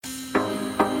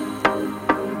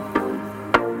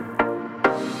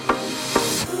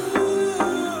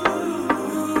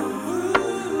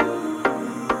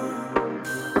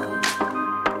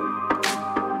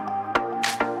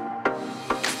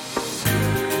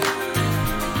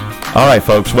All right,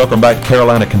 folks, welcome back to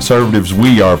Carolina Conservatives.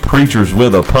 We are Preachers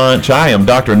with a Punch. I am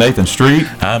Dr. Nathan Street.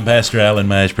 I'm Pastor Alan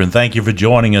Mashburn. Thank you for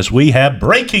joining us. We have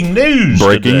breaking news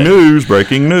Breaking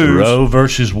news. Roe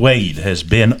versus Wade has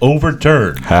been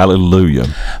overturned. Hallelujah.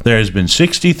 There has been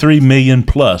 63 million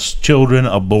plus children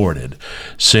aborted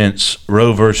since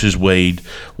Roe versus Wade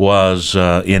was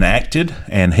enacted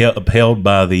and upheld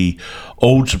by the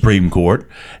old Supreme Court.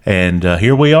 And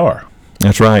here we are.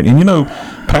 That's right. And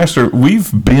Pastor,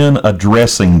 we've been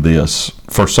addressing this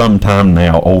for some time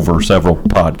now over several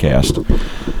podcasts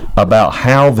about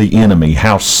how the enemy,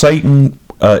 how Satan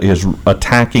is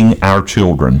attacking our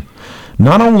children.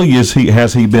 Not only has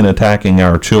he been attacking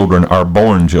our children, our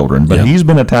born children, but he's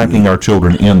been attacking our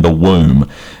children in the womb,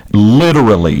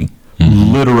 literally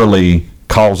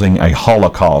causing a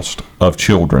holocaust of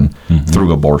children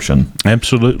through abortion.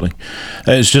 Absolutely.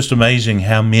 It's just amazing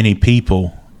how many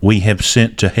people we have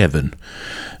sent to heaven.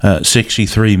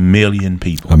 63 million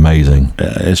people. Amazing.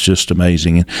 It's just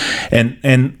amazing.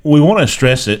 And we want to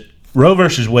stress it. Roe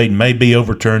versus Wade may be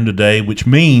overturned today, which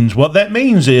means, what that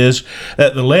means is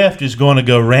that the left is going to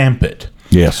go rampant.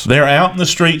 Yes. They're out in the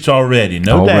streets already,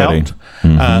 no doubt.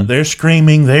 They're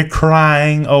screaming, they're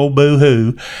crying, oh,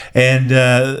 boo-hoo,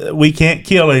 and we can't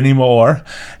kill anymore.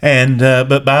 And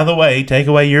but by the way, take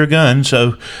away your gun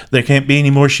so there can't be any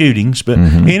more shootings. But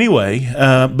anyway,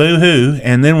 boo-hoo,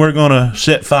 and then we're going to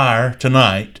set fire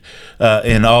tonight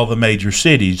in all the major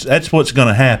cities. That's what's going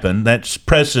to happen. That's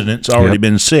precedent's already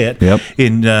been set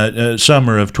in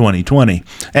summer of 2020.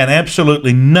 And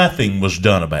absolutely nothing was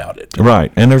done about it.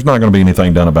 Right. And there's not going to be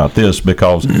anything done about this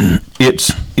because it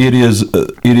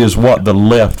is what the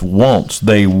left wants.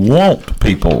 They want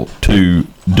people to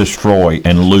destroy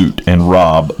and loot and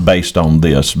rob based on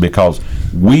this because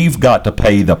we've got to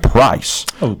pay the price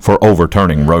for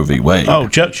overturning Roe v. Wade. Oh,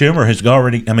 Chuck Schumer has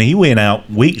already, he went out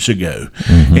weeks ago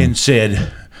and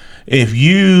said, if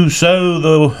you sow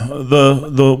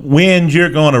the wind,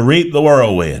 you're going to reap the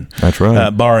whirlwind. That's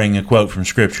right. Borrowing a quote from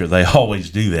Scripture. They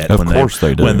always do that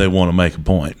when they want to make a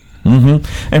point.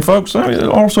 And folks, I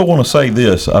also want to say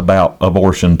this about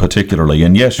abortion particularly,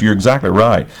 and yes, you're exactly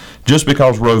right. Just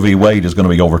because Roe v. Wade is going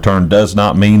to be overturned does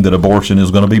not mean that abortion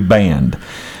is going to be banned.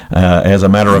 As a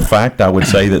matter of fact, I would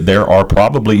say that there are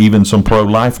probably even some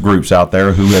pro-life groups out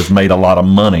there who have made a lot of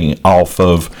money off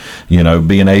of,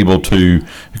 being able to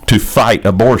fight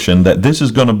abortion, that this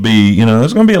is going to be,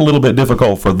 it's going to be a little bit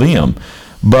difficult for them.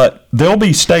 But there'll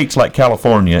be states like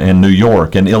California and New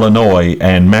York and Illinois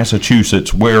and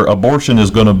Massachusetts where abortion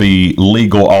is going to be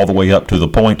legal all the way up to the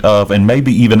point of and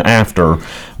maybe even after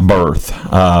birth.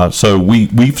 So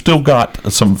we've still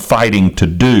got some fighting to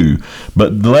do,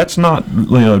 but let's not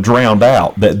drown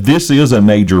out that this is a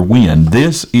major win.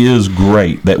 This is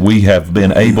great that we have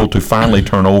been able to finally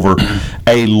turn over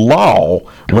a law.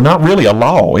 Well, not really a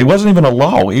law. It wasn't even a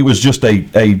law. It was just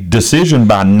a decision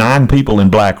by 9 people in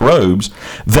black robes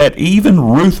that even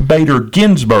Ruth Bader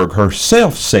Ginsburg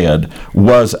herself said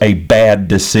was a bad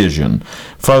decision.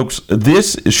 Folks,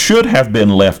 this should have been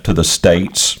left to the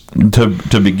states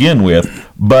to begin with,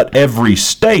 but every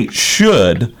state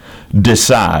should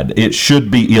decide. It should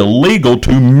be illegal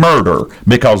to murder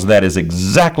because that is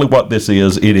exactly what this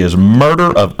is. It is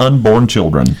murder of unborn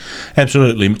children.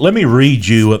 Absolutely. Let me read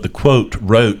you what the quote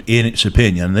wrote in its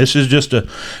opinion. This is just a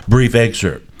brief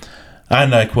excerpt.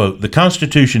 And I quote, "The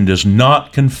Constitution does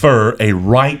not confer a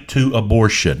right to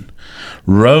abortion.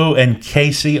 Roe and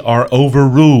Casey are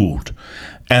overruled,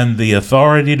 and the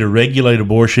authority to regulate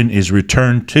abortion is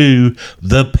returned to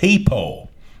the people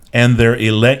and their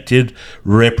elected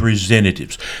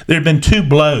representatives." There have been 2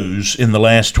 blows in the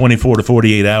last 24 to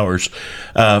 48 hours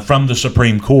from the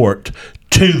Supreme Court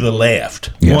to the left.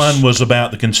 Yes. One was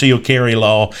about the concealed carry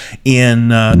law in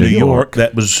New York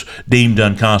that was deemed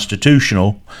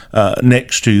unconstitutional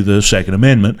next to the Second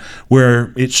Amendment,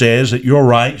 where it says that your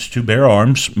rights to bear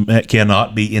arms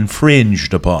cannot be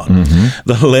infringed upon.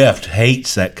 The left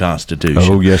hates that Constitution.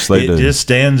 Oh, yes, they do. It just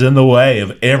stands in the way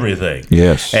of everything.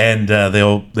 Yes. And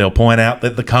they'll point out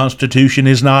that the Constitution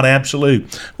is not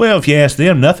absolute. Well, if you ask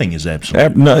them, nothing is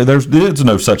absolute. No, there's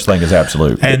no such thing as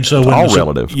absolute. And so it's when all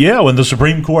relative. When the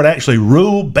Supreme Court actually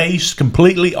ruled based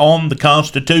completely on the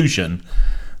Constitution,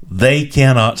 they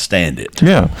cannot stand it.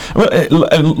 Yeah. Well,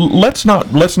 let's not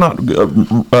roll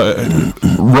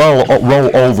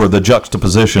over the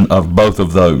juxtaposition of both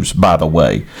of those. By the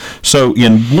way, so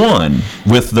in one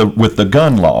with the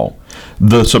gun law,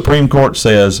 The Supreme Court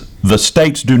says the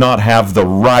states do not have the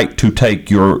right to take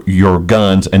your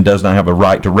guns and does not have a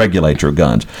right to regulate your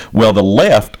guns. Well, the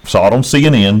left saw it on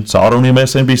CNN, saw it on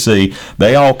MSNBC.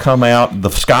 They all come out, the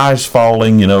sky's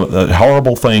falling,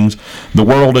 horrible things. The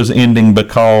world is ending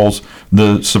because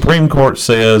the Supreme Court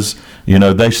says,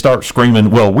 they start screaming,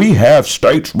 well, we have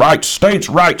states'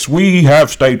 rights, we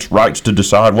have states' rights to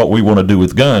decide what we want to do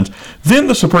with guns. Then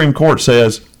the Supreme Court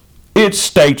says it's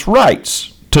states' rights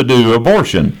to do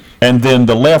abortion. And then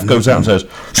the left goes out and says,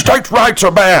 states' rights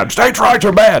are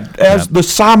bad, as the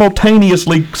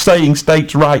simultaneously saying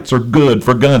states' rights are good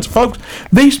for guns. Folks,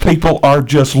 these people are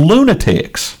just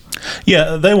lunatics.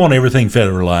 Yeah, they want everything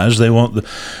federalized. They want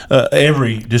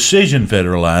every decision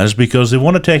federalized because they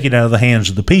want to take it out of the hands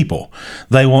of the people.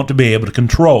 They want to be able to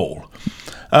control.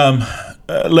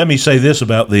 Let me say this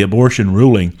about the abortion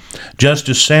ruling.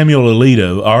 Justice Samuel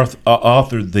Alito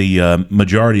authored the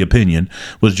majority opinion,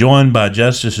 was joined by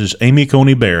Justices Amy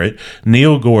Coney Barrett,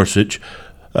 Neil Gorsuch,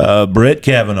 Brett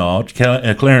Kavanaugh,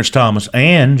 Clarence Thomas,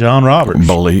 and John Roberts.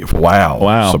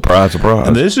 Wow. Surprise.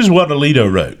 And this is what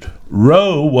Alito wrote.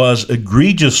 Roe was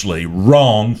egregiously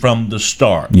wrong from the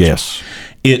start. Yes.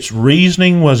 Its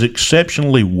reasoning was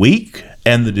exceptionally weak,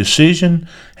 and the decision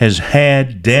has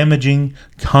had damaging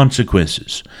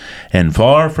consequences. And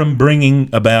far from bringing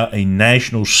about a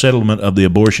national settlement of the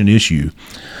abortion issue,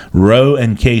 Roe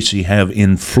and Casey have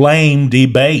inflamed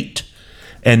debate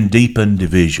and deepened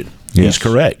division. Yes. He's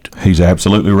correct. He's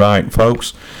absolutely right,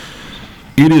 folks.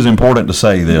 It is important to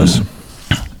say this,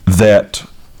 that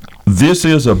this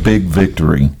is a big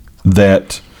victory,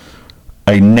 that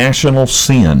a national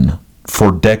sin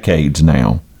for decades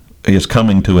now is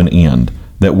coming to an end,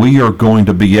 that we are going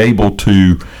to be able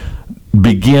to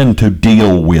begin to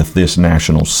deal with this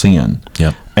national sin.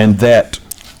 Yep. And that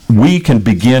we can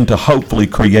begin to hopefully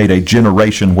create a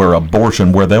generation where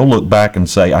they'll look back and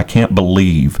say, I can't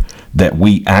believe that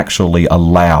we actually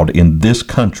allowed in this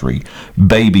country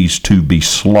babies to be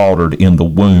slaughtered in the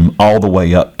womb all the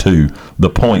way up to the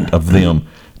point of them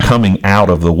coming out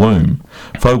of the womb.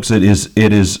 Folks, it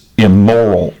is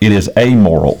immoral, it is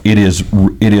amoral, it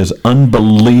is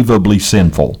unbelievably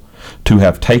sinful to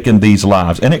have taken these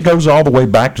lives. And it goes all the way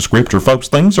back to Scripture. Folks,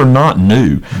 things are not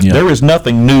new. Yeah. There is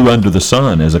nothing new under the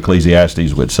sun, as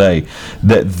Ecclesiastes would say.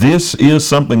 That this is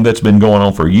something that's been going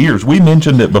on for years. We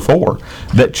mentioned it before,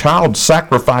 that child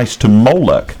sacrifice to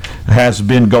Moloch has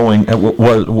been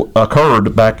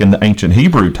occurred back in the ancient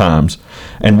Hebrew times.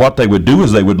 And what they would do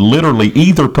is they would literally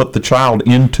either put the child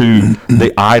into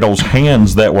the idol's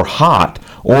hands that were hot,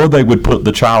 or they would put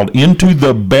the child into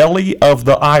the belly of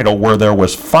the idol where there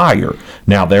was fire.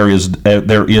 Now, there is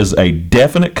a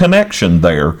definite connection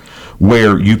there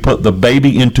where you put the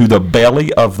baby into the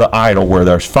belly of the idol where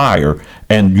there's fire,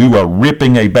 and you are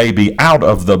ripping a baby out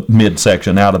of the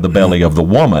midsection, out of the belly of the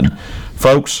woman.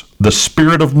 Folks, the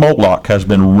spirit of Moloch has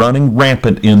been running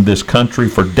rampant in this country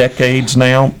for decades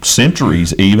now,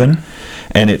 centuries even.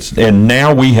 And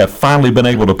now we have finally been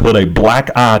able to put a black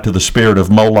eye to the spirit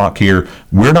of Moloch here.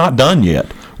 We're not done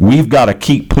yet. We've got to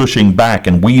keep pushing back,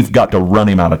 and we've got to run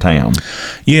him out of town.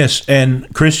 Yes,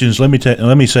 and Christians, let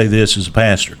me say this as a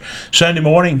pastor. Sunday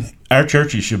morning, our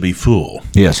churches should be full.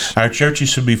 Yes. Our churches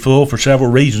should be full for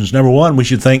several reasons. Number one, we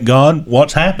should thank God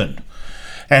what's happened.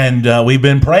 And we've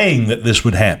been praying that this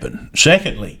would happen.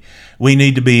 Secondly, we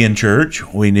need to be in church.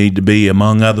 We need to be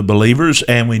among other believers,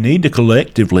 and we need to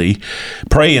collectively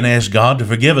pray and ask God to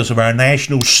forgive us of our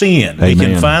national sin. Amen. We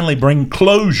can finally bring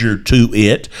closure to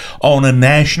it on a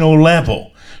national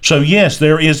level. So yes,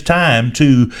 there is time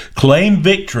to claim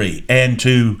victory and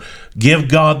to give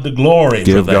God the glory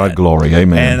for that. Give God glory,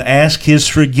 amen. And ask His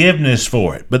forgiveness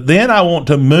for it. But then I want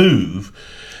to move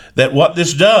that what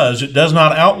this does, it does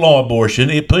not outlaw abortion.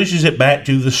 It pushes it back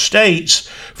to the states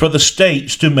for the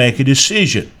states to make a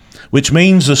decision, which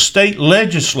means the state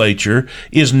legislature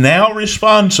is now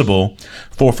responsible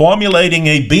for formulating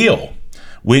a bill,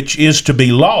 which is to be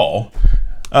law,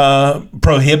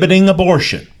 prohibiting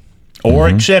abortion or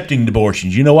accepting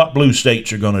abortions. You know what blue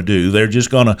states are going to do? They're just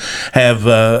going to have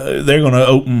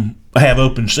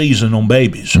open season on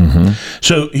babies.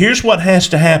 So here's what has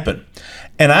to happen.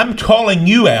 And I'm calling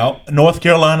you out, North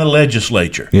Carolina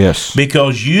legislature. Yes.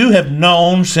 Because you have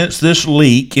known since this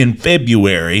leak in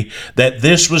February that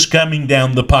this was coming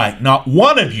down the pike. Not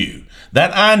one of you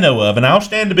that I know of, and I'll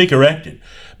stand to be corrected,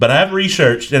 but I've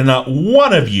researched and not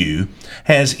one of you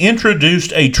has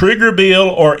introduced a trigger bill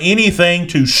or anything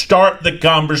to start the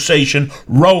conversation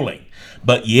rolling.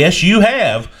 But yes, you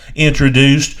have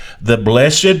introduced the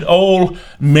blessed old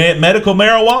medical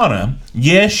marijuana.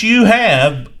 Yes, you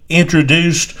have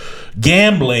introduced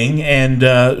gambling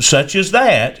and such as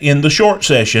that in the short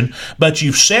session, but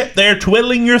you've sat there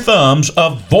twiddling your thumbs,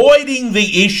 avoiding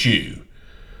the issue.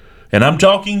 And I'm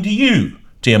talking to you,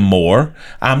 Tim Moore.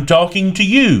 I'm talking to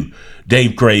you,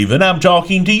 Dave Craven. I'm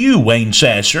talking to you, Wayne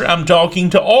Sasser. I'm talking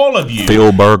to all of you.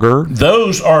 Phil Berger.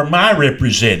 Those are my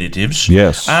representatives.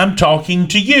 Yes. I'm talking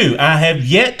to you. I have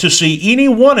yet to see any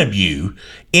one of you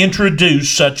introduce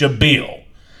such a bill.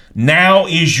 Now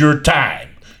is your time.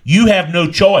 You have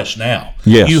no choice now.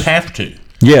 Yes. You have to.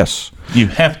 Yes. You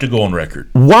have to go on record.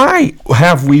 Why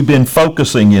have we been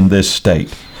focusing in this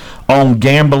state on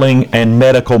gambling and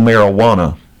medical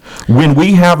marijuana when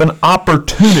we have an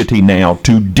opportunity now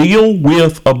to deal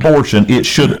with abortion? It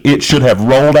should have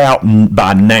rolled out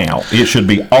by now. It should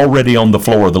be already on the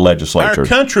floor of the legislature. Our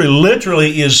country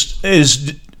literally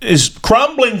is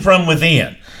crumbling from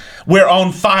within. We're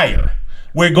on fire.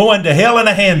 We're going to hell in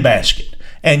a handbasket.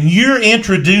 And you're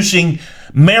introducing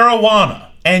marijuana,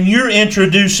 and you're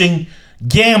introducing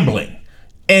gambling,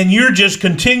 and you're just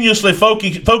continuously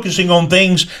focusing on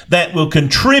things that will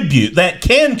contribute, that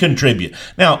can contribute.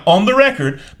 Now, on the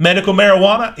record, medical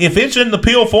marijuana, if it's in the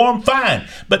pill form, fine.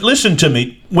 But listen to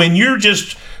me, when you're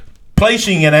just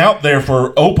placing it out there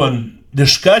for open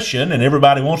discussion and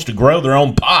everybody wants to grow their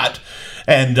own pot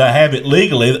and have it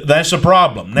legally, that's a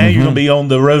problem. Now you're going to be on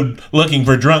the road looking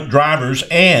for drunk drivers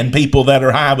and people that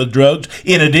are high with drugs,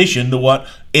 in addition to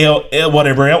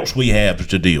whatever else we have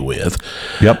to deal with.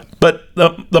 Yep. But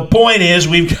the point is,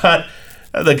 we've got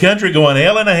the country going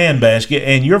hell in a handbasket,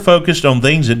 and you're focused on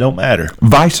things that don't matter.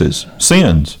 Vices,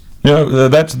 sins. You know,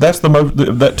 that's the most,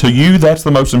 that to you, that's the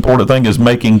most important thing, is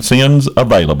making sins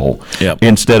available. Yep.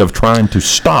 Instead of trying to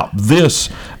stop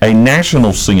this, a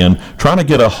national sin, trying to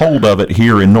get a hold of it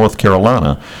here in North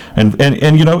Carolina.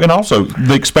 And you know, and also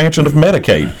the expansion of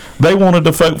Medicaid. They wanted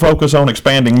to focus on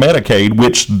expanding Medicaid,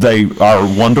 which they are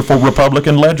wonderful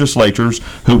Republican legislators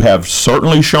who have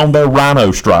certainly shown their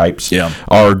rhino stripes,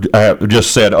 are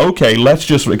just said, okay, let's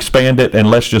just expand it and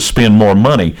let's just spend more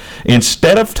money.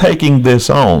 Instead of taking this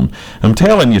on, I'm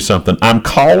telling you something, I'm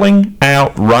calling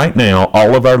out right now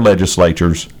all of our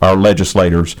legislators,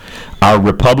 our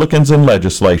Republicans in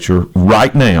legislature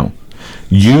right now.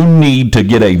 You need to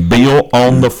get a bill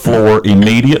on the floor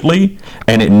immediately,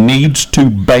 and it needs to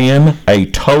ban a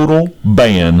total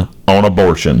ban on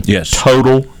abortion. Yes.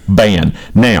 Total ban.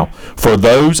 Now, for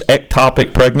those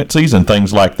ectopic pregnancies and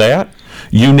things like that,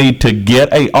 you need to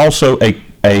get also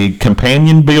a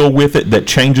companion bill with it that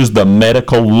changes the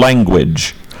medical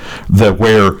language,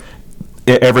 where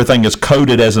everything is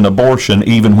coded as an abortion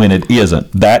even when it isn't.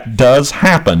 That does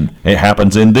happen. It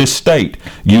happens in this state.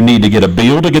 You need to get a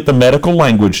bill to get the medical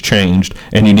language changed,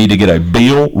 and you need to get a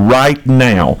bill right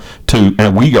now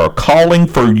and we are calling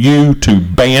for you to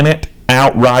ban it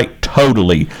outright,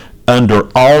 totally, under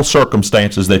all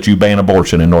circumstances that you ban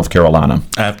abortion in North Carolina.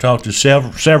 I've talked to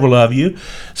several of you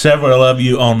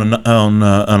on an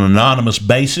anonymous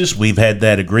basis. We've had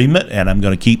that agreement, and I'm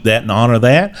going to keep that and honor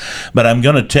that. But I'm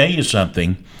going to tell you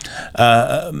something.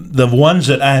 The ones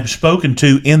that I have spoken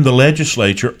to in the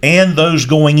legislature and those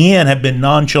going in have been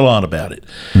nonchalant about it.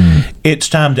 It's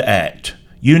time to act.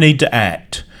 You need to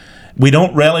act. We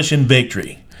don't relish in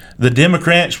victory. The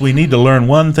Democrats, we need to learn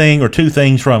one thing or two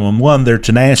things from them. One, their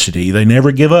tenacity. They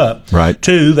never give up. Right.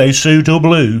 Two, they sue till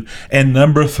blue. And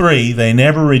number three, they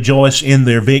never rejoice in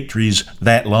their victories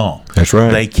that long. That's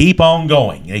right. They keep on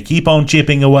going. They keep on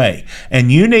chipping away.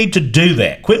 And you need to do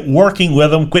that. Quit working with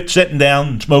them. Quit sitting down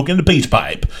and smoking the peace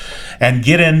pipe. And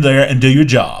get in there and do your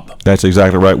job. That's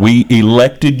exactly right. We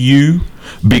elected you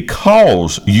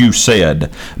because you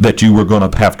said that you were going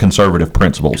to have conservative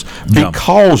principles,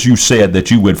 because you said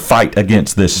that you would fight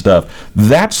against this stuff.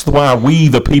 That's why we,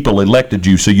 the people, elected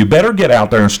you. So you better get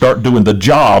out there and start doing the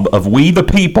job of we, the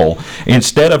people,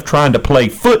 instead of trying to play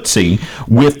footsie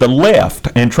with the left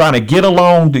and trying to go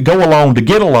along to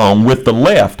get along with the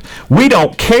left. We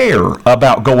don't care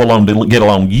about go along to get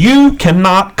along. You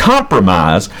cannot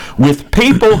compromise with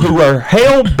people who are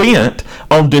hell-bent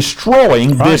on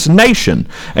destroying this nation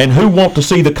and who want to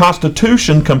see the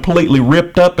Constitution completely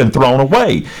ripped up and thrown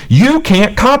away. You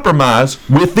can't compromise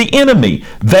with the enemy.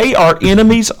 They are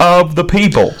enemies of the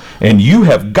people, and you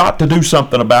have got to do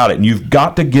something about it, and you've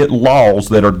got to get laws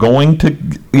that are going to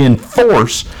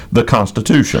enforce the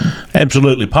Constitution.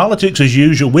 Absolutely. Politics as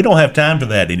usual. We don't have time for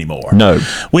that anymore. No.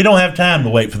 We don't have time to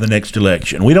wait for the next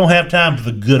election. We don't have time for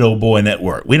the good old boy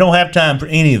network. We don't have time for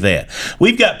any of that.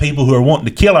 We've got people who are wanting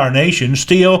to kill our nation,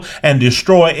 steal and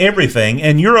destroy everything,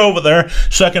 and you're over there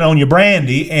sucking on your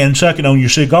brandy and sucking on your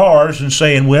cigars and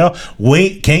saying, well,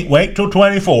 we can't wait till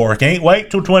 24, can't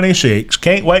wait till 26,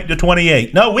 can't wait till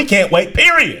 28. No, we can't wait,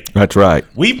 period. That's right.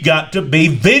 We've got to be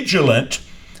vigilant,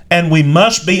 and we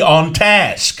must be on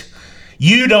task.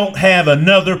 You don't have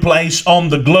another place on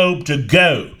the globe to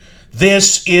go.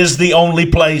 This is the only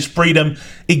place freedom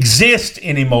exists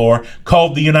anymore,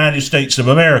 called the United States of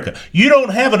America. You don't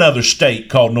have another state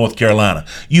called North Carolina.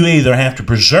 You either have to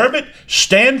preserve it,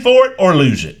 stand for it, or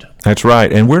lose it. That's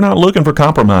right. And we're not looking for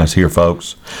compromise here,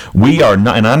 folks. We are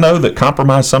not, and I know that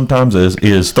compromise sometimes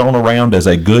is thrown around as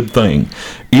a good thing.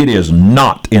 It is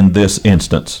not in this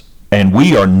instance. And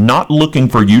we are not looking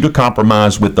for you to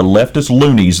compromise with the leftist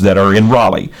loonies that are in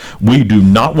Raleigh. We do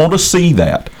not want to see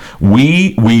that.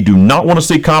 We do not want to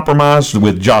see compromise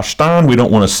with Josh Stein. We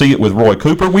don't want to see it with Roy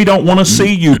Cooper. We don't want to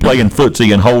see you playing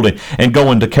footsie and holding and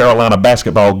going to Carolina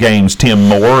basketball games, Tim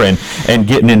Moore, and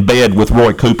getting in bed with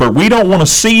Roy Cooper. We don't want to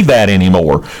see that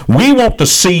anymore. We want to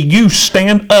see you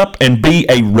stand up and be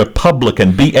a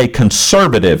Republican, be a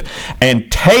conservative,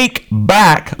 and take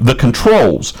back the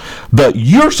controls. But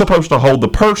you're supposed to hold the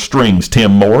purse strings,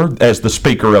 Tim Moore, as the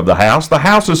Speaker of the House. The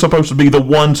House is supposed to be the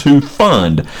ones who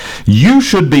fund. You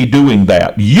should be doing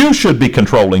that. You should be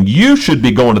controlling. You should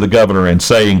be going to the governor and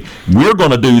saying, we're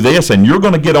going to do this, and you're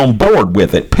going to get on board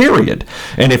with it, period.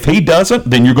 And if he doesn't,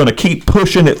 then you're going to keep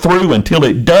pushing it through until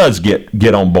it does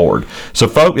get on board. So,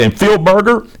 folks, and Phil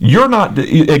Berger, you're not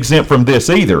exempt from this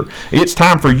either. It's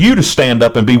time for you to stand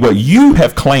up and be what you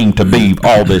have claimed to be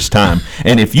all this time.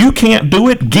 And if you can't do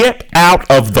it, get out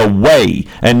of the way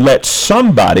and let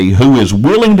somebody who is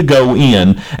willing to go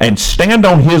in and stand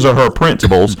on his or her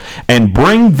principles and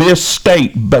bring this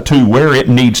state to where it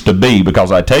needs to be.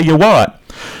 Because I tell you what,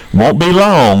 won't be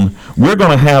long, we're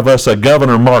going to have us a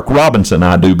Governor Mark Robinson,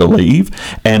 I do believe,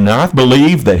 and I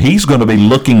believe that he's going to be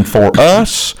looking for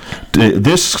us,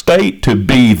 this state, to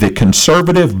be the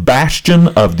conservative bastion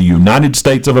of the United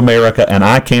States of America, and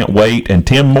I can't wait. And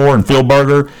Tim Moore and Phil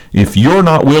Berger, if you're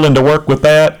not willing to work with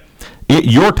that,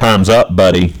 your time's up,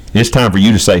 buddy. It's time for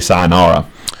you to say sayonara.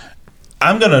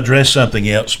 I'm going to address something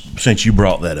else since you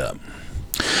brought that up.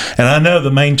 And I know the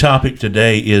main topic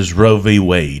today is Roe v.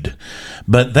 Wade,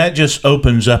 but that just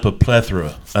opens up a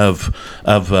plethora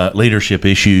of leadership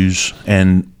issues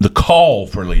and the call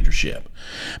for leadership.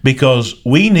 Because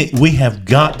we have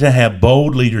got to have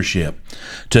bold leadership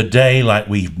today like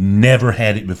we've never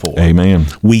had it before. Amen.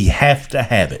 We have to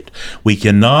have it. We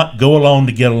cannot go along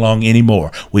to get along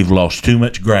anymore. We've lost too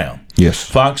much ground. Yes.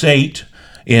 Fox 8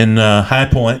 in High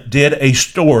Point did a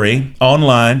story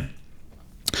online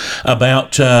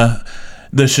about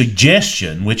the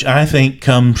suggestion, which I think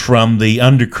comes from the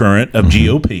undercurrent of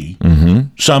GOP,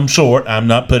 some sort, I'm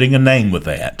not putting a name with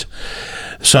that,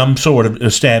 some sort of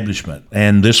establishment.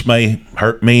 And this may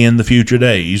hurt me in the future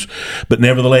days, but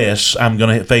nevertheless, I'm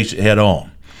going to face it head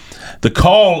on. The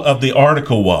call of the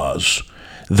article was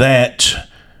that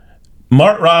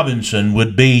Mark Robinson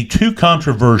would be too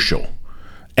controversial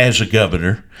as a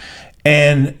governor,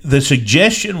 and the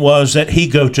suggestion was that he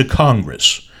go to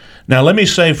Congress. Now, let me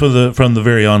say from the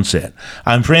very onset,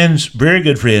 I'm very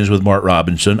good friends with Mark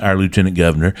Robinson, our lieutenant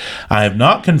governor. I have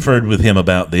not conferred with him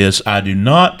about this. I do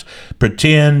not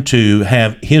pretend to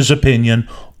have his opinion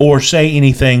or say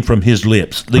anything from his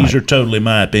lips. These are totally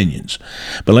my opinions.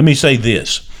 But let me say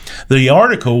this. The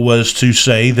article was to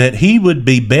say that he would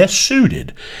be best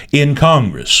suited in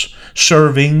Congress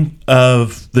serving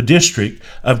of the district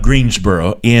of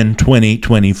Greensboro in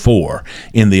 2024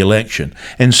 in the election.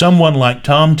 And someone like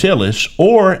Tom Tillis,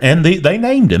 they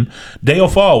named him, Dale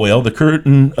Folwell,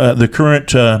 the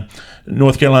current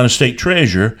North Carolina State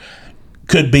Treasurer,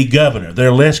 could be governor.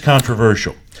 They're less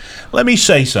controversial. Let me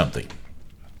say something.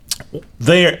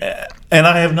 And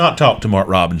I have not talked to Mark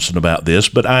Robinson about this,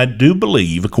 but I do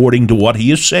believe, according to what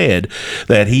he has said,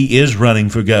 that he is running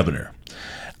for governor.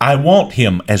 I want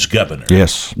him as governor.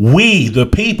 Yes. We, the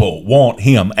people, want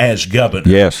him as governor.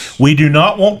 Yes. We do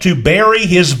not want to bury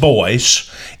his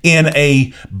voice in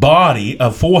a body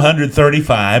of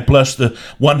 435 plus the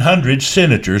 100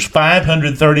 senators,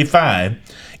 535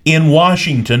 in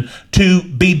Washington, to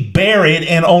be buried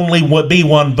and only be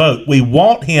one vote. We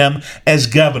want him as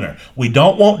governor. We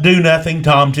don't want do-nothing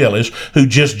Tom Tillis, who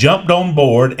just jumped on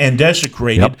board and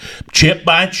desecrated chip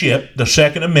by chip the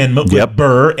Second Amendment with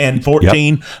Burr and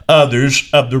 14 others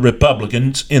of the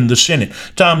Republicans in the Senate.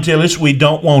 Tom Tillis, we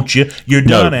don't want you. You're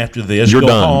done after this. Go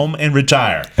home and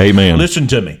retire. Amen. Listen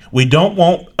to me. We don't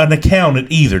want an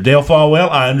accountant either. Dale Folwell,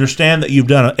 I understand that you've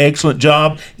done an excellent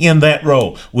job in that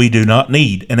role. We do not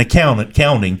need an accountant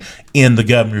counting in the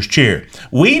governor's chair.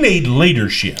 We need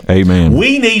leadership. Amen.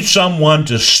 We need someone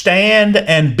to stand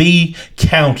and be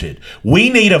counted. We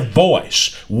need a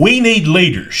voice. We need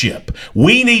leadership.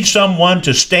 We need someone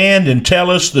to stand and tell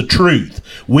us the truth.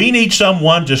 We need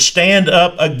someone to stand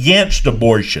up against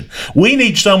abortion. We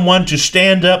need someone to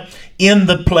stand up in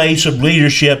the place of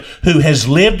leadership who has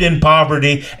lived in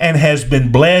poverty and has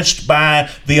been blessed by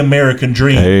the American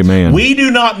dream. Amen. We do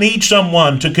not need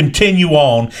someone to continue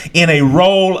on in a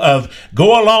role of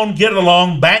go along, get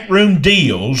along, backroom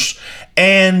deals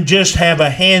and just have a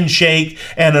handshake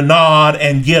and a nod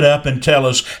and get up and tell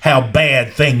us how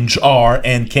bad things are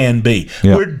and can be.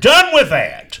 Yep. We're done with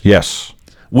that. Yes.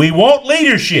 We want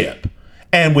leadership,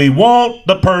 and we want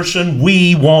the person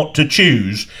we want to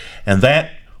choose, and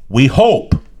that we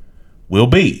hope will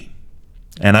be.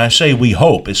 And I say we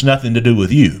hope. It's nothing to do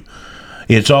with you.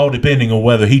 It's all depending on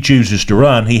whether he chooses to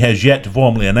run. He has yet to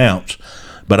formally announce.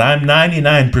 But I'm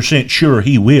 99% sure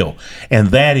he will. And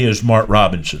that is Mark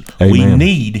Robinson. Amen. We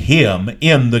need him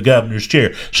in the governor's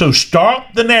chair. So start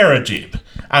the narrative.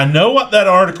 I know what that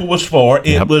article was for.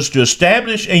 It was to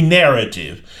establish a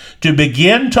narrative, to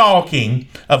begin talking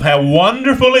of how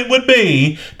wonderful it would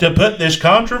be to put this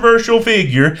controversial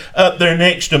figure up there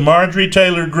next to Marjorie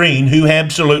Taylor Greene, who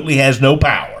absolutely has no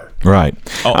power. Right.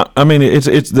 Oh. I mean,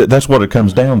 that's what it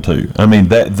comes down to. I mean,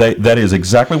 that is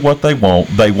exactly what they want.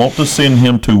 They want to send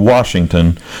him to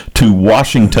Washington to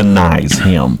Washingtonize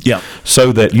him. Yeah.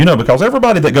 So that, because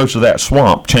everybody that goes to that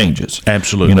swamp changes.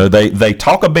 Absolutely. They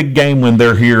talk a big game when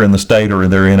they're here in the state or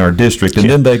they're in our district, and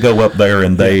then they go up there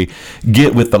and they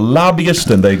get with the lobbyists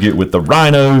and they get with the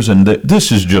rhinos, and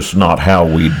this is just not how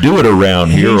we do it around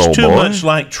here, old boy. He's too much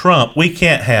like Trump. We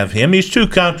can't have him. He's too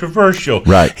controversial.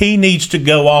 Right. He needs to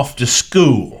go off to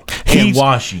school in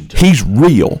Washington. He's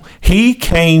real. He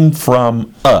came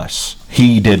from us.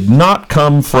 He did not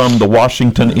come from the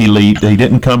Washington elite. He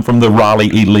didn't come from the Raleigh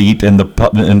elite and the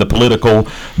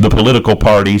political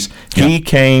parties. Yeah. He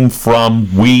came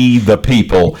from we the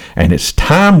people. And it's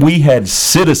time we had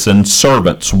citizen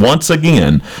servants once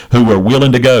again who were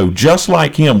willing to go just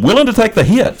like him, willing to take the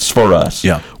hits for us,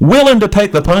 willing to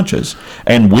take the punches,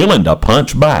 and willing to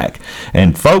punch back.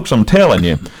 And folks, I'm telling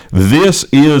you, that's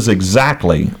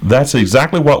exactly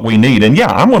what we need. And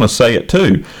I'm going to say it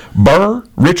too.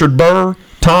 Richard Burr,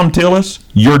 Tom Tillis,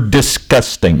 you're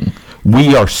disgusting.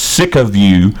 We are sick of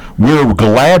you. We're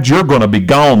glad you're going to be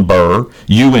gone, Burr.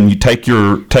 You take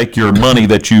your money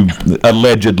that you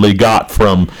allegedly got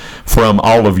from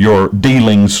all of your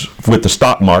dealings with the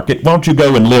stock market. Why don't you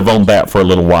go and live on that for a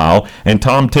little while? And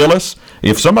Tom Tillis,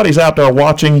 if somebody's out there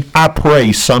watching, I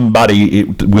pray somebody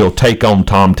will take on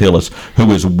Tom Tillis,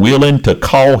 who is willing to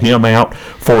call him out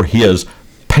for his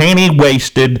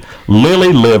panty-waisted,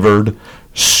 lily-livered,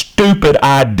 stupid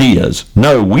ideas.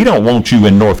 No, we don't want you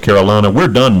in North Carolina. We're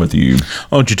done with you.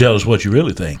 Why don't you tell us what you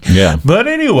really think? Yeah. But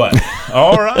anyway,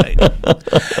 all right.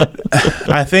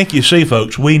 I think you see,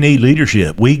 folks, we need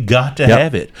leadership. We got to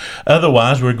have it.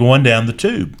 Otherwise, we're going down the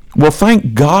tube. Well,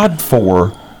 thank God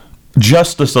for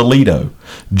Justice Alito,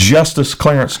 Justice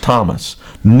Clarence Thomas,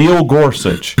 Neil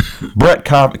Gorsuch, Brett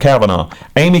Kavanaugh,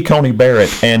 Amy Coney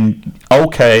Barrett, and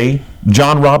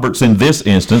John Roberts in this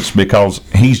instance, because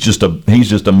he's just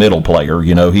a middle player.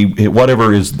 He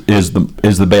whatever is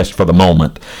the best for the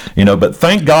moment. But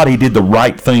thank God he did the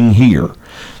right thing here.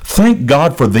 Thank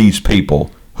God for these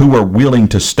people who are willing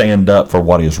to stand up for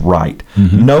what is right,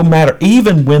 no matter,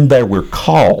 even when there were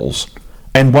calls.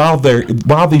 And while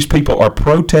these people are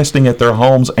protesting at their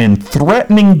homes and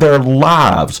threatening their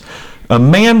lives, a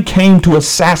man came to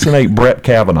assassinate Brett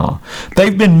Kavanaugh.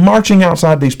 They've been marching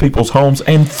outside these people's homes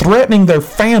and threatening their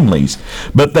families,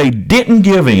 but they didn't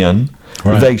give in.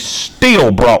 Right. They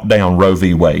still brought down Roe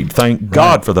v. Wade. Thank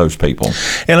God for those people.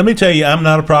 And let me tell you, I'm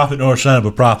not a prophet nor a son of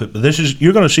a prophet, but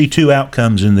you're going to see two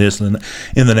outcomes in this in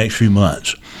the next few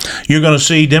months. You're going to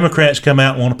see Democrats come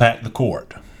out and want to pack the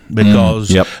court, because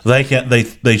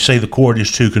they say the court is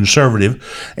too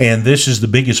conservative, and this is the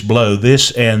biggest blow.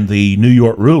 This and the New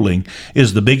York ruling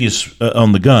is the biggest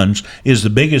on the guns, is the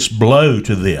biggest blow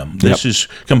to them. This is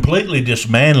completely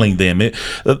dismantling them.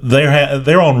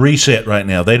 They're on reset right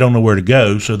now. They don't know where to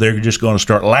go, so they're just going to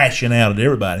start lashing out at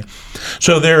everybody.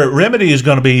 So their remedy is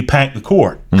going to be pack the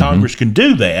court. Congress can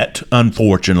do that,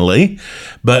 unfortunately,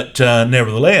 but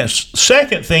nevertheless.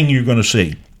 Second thing you're going to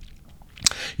see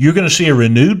a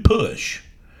renewed push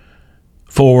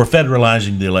for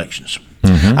federalizing the elections.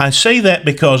 I say that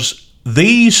because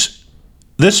this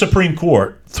Supreme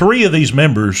Court, 3 of these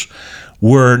members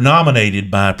were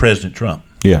nominated by President Trump.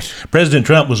 Yes.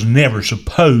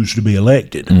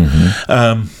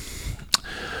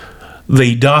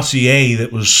 the dossier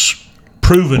that was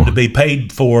proven to be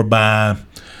paid for by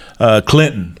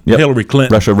Clinton, Hillary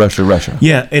Clinton. Russia.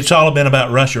 Yeah, it's all been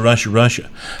about Russia,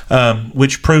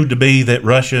 which proved to be that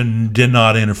Russia did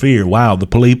not interfere. Wow, the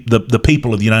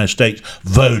people of the United States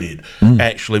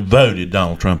actually voted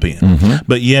Donald Trump in. Mm-hmm.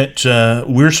 But yet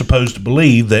we're supposed to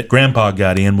believe that Grandpa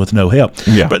got in with no help.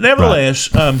 Yeah, but nevertheless,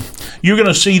 you're going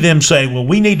to see them say, well,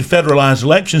 we need to federalize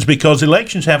elections because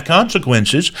elections have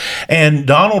consequences, and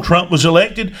Donald Trump was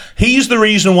elected. He's the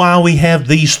reason why we have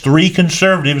these three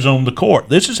conservatives on the court.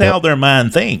 This is how their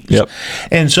mind thinks. Yep.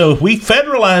 And so if we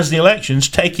federalize the elections,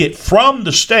 take it from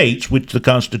the states, which the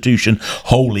Constitution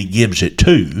wholly gives it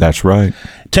to. That's right.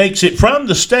 Takes it from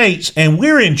the states, and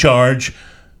we're in charge.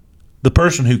 The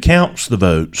person who counts the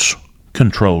votes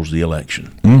controls the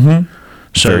election. Mm-hmm.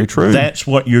 So very true. That's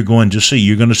what you're going to see.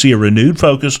 You're going to see a renewed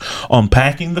focus on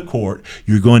packing the court.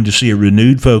 You're going to see a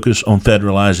renewed focus on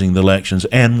federalizing the elections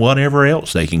and whatever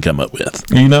else they can come up with.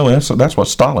 You know, that's what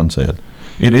Stalin said.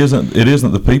 It isn't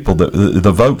the people that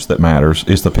the votes that matters.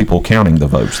 It's the people counting the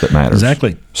votes that matters.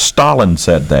 Exactly. Stalin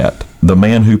said that. The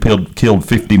man who killed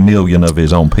 50 million of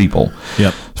his own people.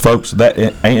 Yep. Folks,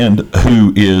 and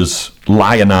who is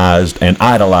lionized and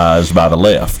idolized by the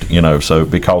left, so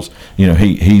because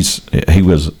he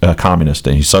was a communist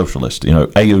and he's socialist,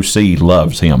 AOC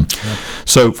loves him. Yep.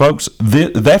 So folks,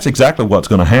 that's exactly what's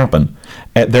going to happen.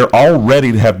 They're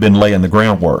already have been laying the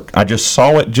groundwork. I just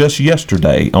saw it just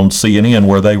yesterday on CNN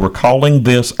where they were calling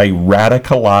this a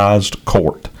radicalized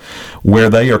court, where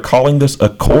they are calling this a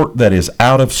court that is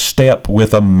out of step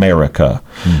with America.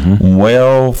 Mm-hmm.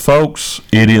 Well, folks,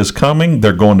 it is coming.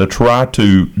 They're going to try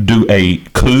to do a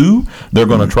coup. They're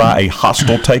going to try a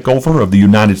hostile takeover of the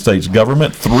United States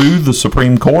government through the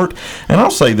Supreme Court. And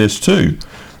I'll say this too.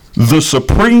 The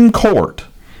Supreme Court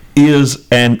is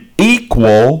an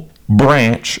equal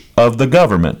branch of the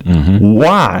government. Mm-hmm.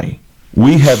 Why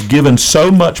we have given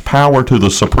so much power to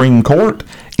the Supreme Court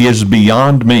is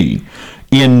beyond me.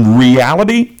 In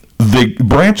reality, the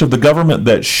branch of the government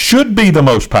that should be the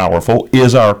most powerful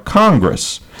is our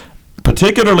Congress,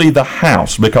 particularly the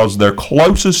House, because they're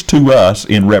closest to us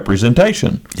in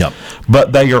representation. Yep.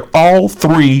 But they are all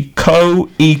three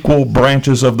co-equal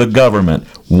branches of the government.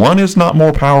 One is not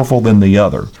more powerful than the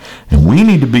other. And we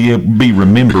need to be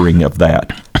remembering of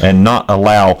that and not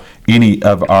allow any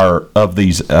of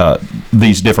these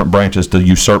different branches to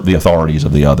usurp the authorities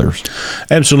of the others.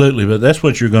 Absolutely, but that's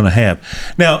what you're going to have.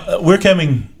 Now, we're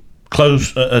coming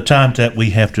close a time that we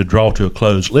have to draw to a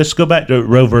close. Let's go back to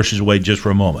Roe versus Wade just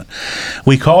for a moment.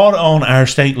 We called on our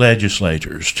state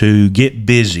legislators to get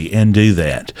busy and do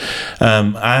that.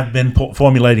 I've been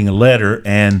formulating a letter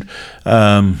and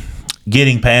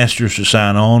getting pastors to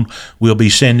sign on. We'll be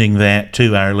sending that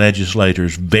to our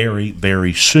legislators very,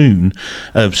 very soon,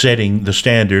 of setting the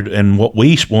standard and what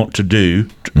we want to do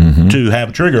to have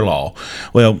a trigger law.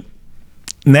 Well,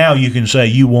 now you can say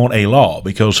you want a law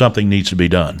because something needs to be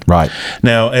done. Right.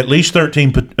 Now, at least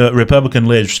 13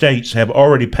 Republican-led states have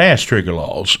already passed trigger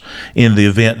laws in the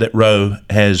event that Roe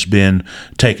has been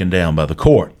taken down by the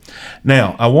court.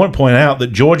 Now, I want to point out that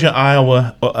Georgia,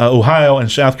 Iowa, Ohio,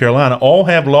 and South Carolina all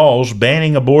have laws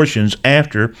banning abortions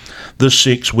after the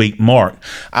 6-week mark.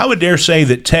 I would dare say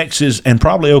that Texas and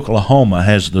probably Oklahoma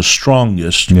has the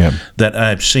strongest that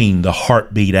I've seen. The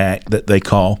Heartbeat Act that they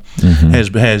call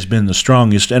has been the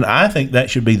strongest, and I think that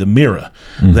should be the mirror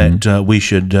that we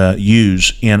should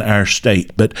use in our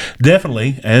state. But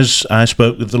definitely, as I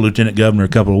spoke with the Lieutenant Governor a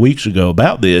couple of weeks ago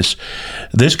about this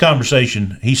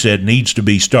conversation, he said, needs to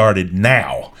be started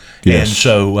now. Yes. And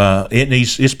so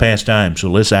it's past time, so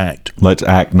let's act. Let's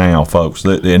act now, folks.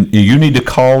 And you need to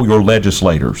call your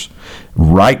legislators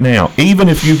right now. Even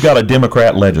if you've got a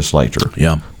Democrat legislator,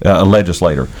 a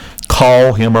legislator,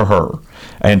 call him or her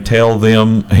and tell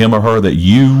him or her that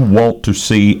you want to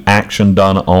see action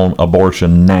done on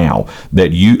abortion now,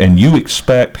 that you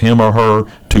expect him or her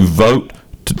to vote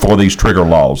for these trigger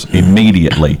laws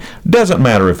immediately. Doesn't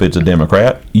matter if it's a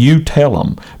Democrat. You tell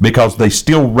them, because they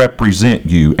still represent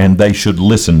you and they should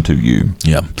listen to you.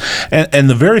 Yeah. And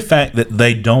the very fact that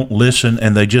they don't listen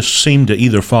and they just seem to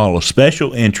either follow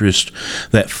special interests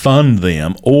that fund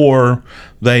them, or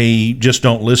they just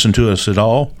don't listen to us at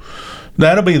all,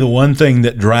 that'll be the one thing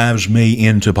that drives me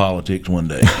into politics one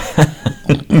day.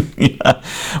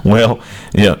 Well,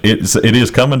 it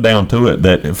is coming down to it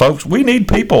that, folks, we need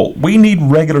people. We need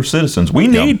regular citizens. We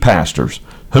need pastors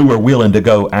who are willing to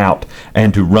go out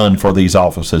and to run for these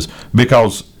offices,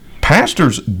 because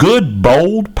pastors, good,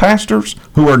 bold pastors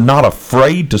who are not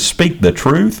afraid to speak the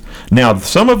truth. Now,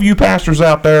 some of you pastors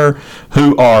out there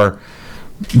who are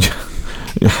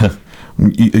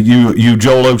You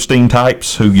Joel Osteen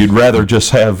types who you'd rather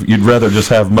just have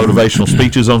motivational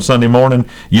speeches on Sunday morning,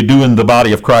 you're doing the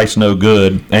body of Christ no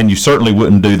good, and you certainly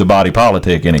wouldn't do the body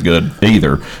politic any good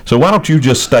either. So why don't you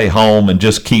just stay home and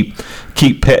just keep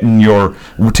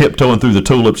tiptoeing through the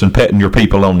tulips and petting your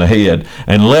people on the head,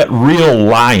 and let real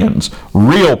lions,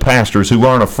 real pastors who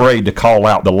aren't afraid to call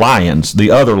out the lions,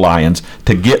 the other lions,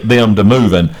 to get them to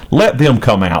moving, let them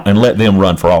come out and let them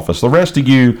run for office. The rest of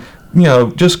you,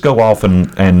 just go off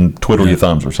and twiddle your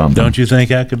thumbs or something. Don't you think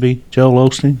I could be Joel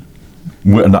Osteen?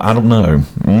 Well, I don't know.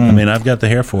 I mean, I've got the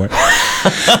hair for it.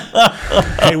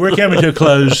 Hey, we're coming to a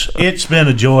close. It's been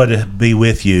a joy to be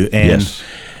with you, and yes.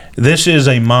 This is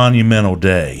a monumental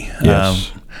day.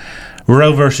 Yes.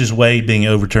 Roe versus Wade being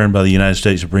overturned by the United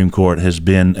States Supreme Court has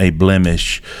been a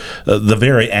blemish. The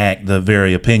very act, the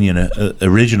very opinion,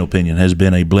 original opinion, has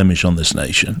been a blemish on this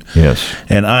nation. Yes.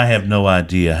 And I have no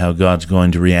idea how God's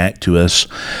going to react to us.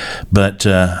 But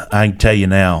I can tell you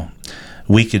now,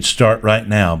 we could start right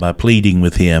now by pleading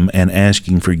with Him and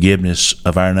asking forgiveness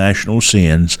of our national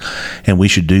sins, and we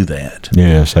should do that.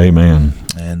 Yes, amen.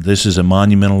 And this is a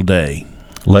monumental day.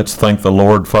 Let's thank the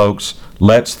Lord, folks.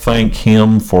 Let's thank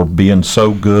Him for being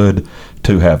so good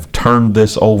to have turned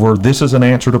this over. This is an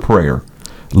answer to prayer.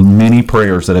 Many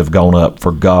prayers that have gone up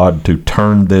for God to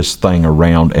turn this thing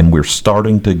around, and we're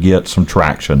starting to get some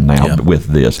traction now with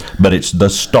this. But it's the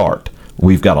start.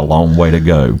 We've got a long way to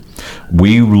go.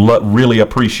 We really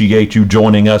appreciate you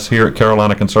joining us here at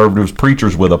Carolina Conservatives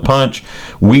Preachers with a Punch.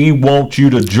 We want you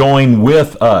to join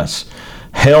with us.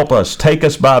 Help us, take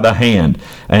us by the hand,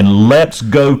 and let's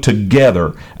go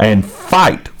together and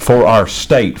fight for our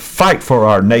state, fight for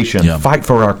our nation, fight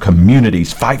for our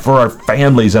communities, fight for our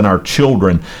families and our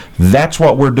children. That's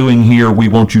what we're doing here. We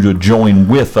want you to join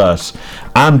with us.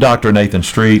 I'm Dr. Nathan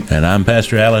Street. And I'm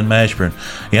Pastor Alan Mashburn.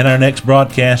 In our next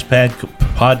broadcast,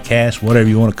 podcast, whatever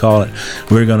you want to call it,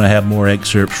 we're going to have more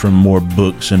excerpts from more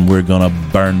books, and we're going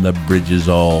to burn the bridges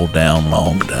all down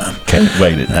long time. Can't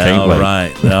wait it. All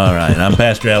right. I'm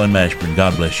Pastor Alan Mashburn.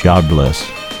 God bless you. God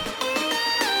bless.